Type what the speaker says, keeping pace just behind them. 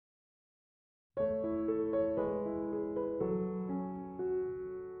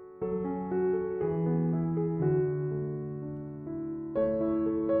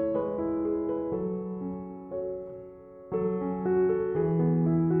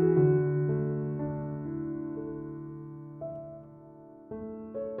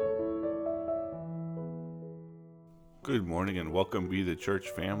Good morning and welcome be the church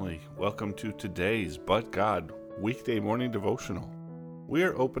family. Welcome to today's But God Weekday morning devotional. We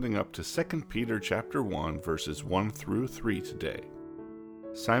are opening up to 2 Peter chapter 1 verses 1 through 3 today.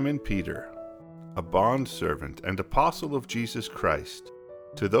 Simon Peter, a bondservant and apostle of Jesus Christ,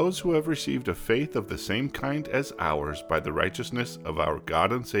 to those who have received a faith of the same kind as ours by the righteousness of our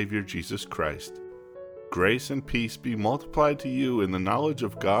God and Savior Jesus Christ, grace and peace be multiplied to you in the knowledge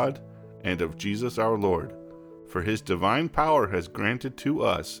of God and of Jesus our Lord. For his divine power has granted to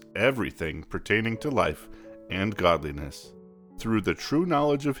us everything pertaining to life and godliness, through the true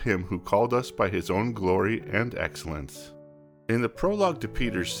knowledge of him who called us by his own glory and excellence. In the prologue to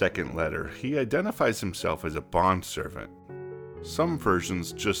Peter's second letter, he identifies himself as a bondservant. Some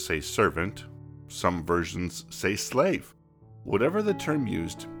versions just say servant, some versions say slave. Whatever the term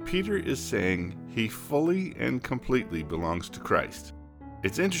used, Peter is saying he fully and completely belongs to Christ.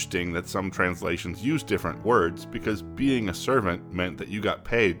 It's interesting that some translations use different words because being a servant meant that you got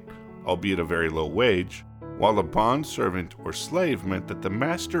paid, albeit a very low wage, while a bond servant or slave meant that the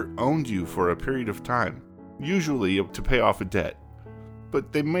master owned you for a period of time, usually to pay off a debt,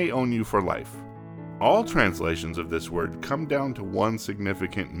 but they may own you for life. All translations of this word come down to one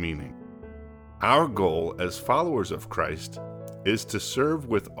significant meaning. Our goal as followers of Christ is to serve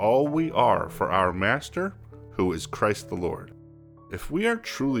with all we are for our master, who is Christ the Lord. If we are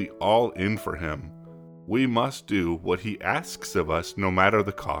truly all in for him, we must do what he asks of us no matter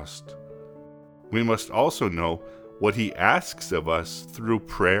the cost. We must also know what he asks of us through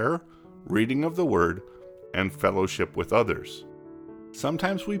prayer, reading of the word, and fellowship with others.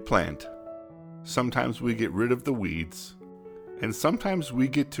 Sometimes we plant, sometimes we get rid of the weeds, and sometimes we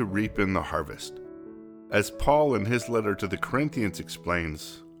get to reap in the harvest. As Paul in his letter to the Corinthians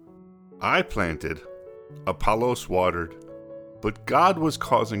explains, I planted, Apollos watered, but God was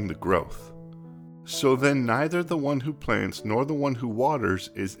causing the growth. So then neither the one who plants nor the one who waters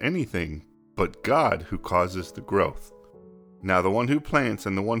is anything, but God who causes the growth. Now the one who plants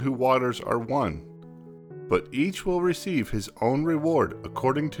and the one who waters are one, but each will receive his own reward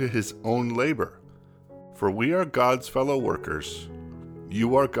according to his own labor. For we are God's fellow workers.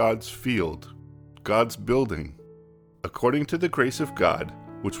 You are God's field, God's building. According to the grace of God,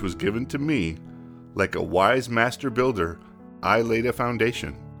 which was given to me, like a wise master builder, I laid a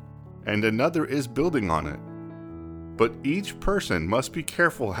foundation, and another is building on it. But each person must be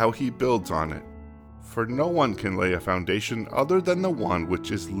careful how he builds on it. For no one can lay a foundation other than the one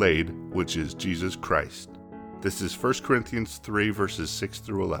which is laid, which is Jesus Christ. This is 1 Corinthians 3 verses 6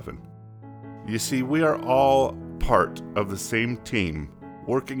 through 11. You see, we are all part of the same team,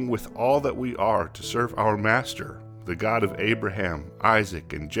 working with all that we are to serve our Master, the God of Abraham,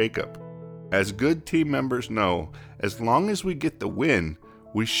 Isaac, and Jacob. As good team members know, as long as we get the win,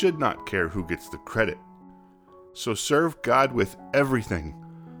 we should not care who gets the credit. So serve God with everything,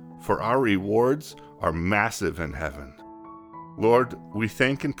 for our rewards are massive in heaven. Lord, we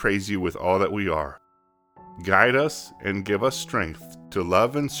thank and praise you with all that we are. Guide us and give us strength to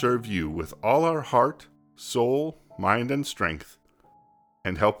love and serve you with all our heart, soul, mind, and strength,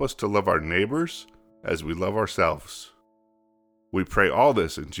 and help us to love our neighbors as we love ourselves. We pray all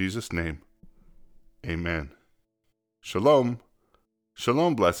this in Jesus' name. Amen. Shalom.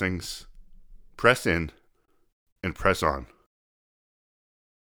 Shalom blessings. Press in and press on.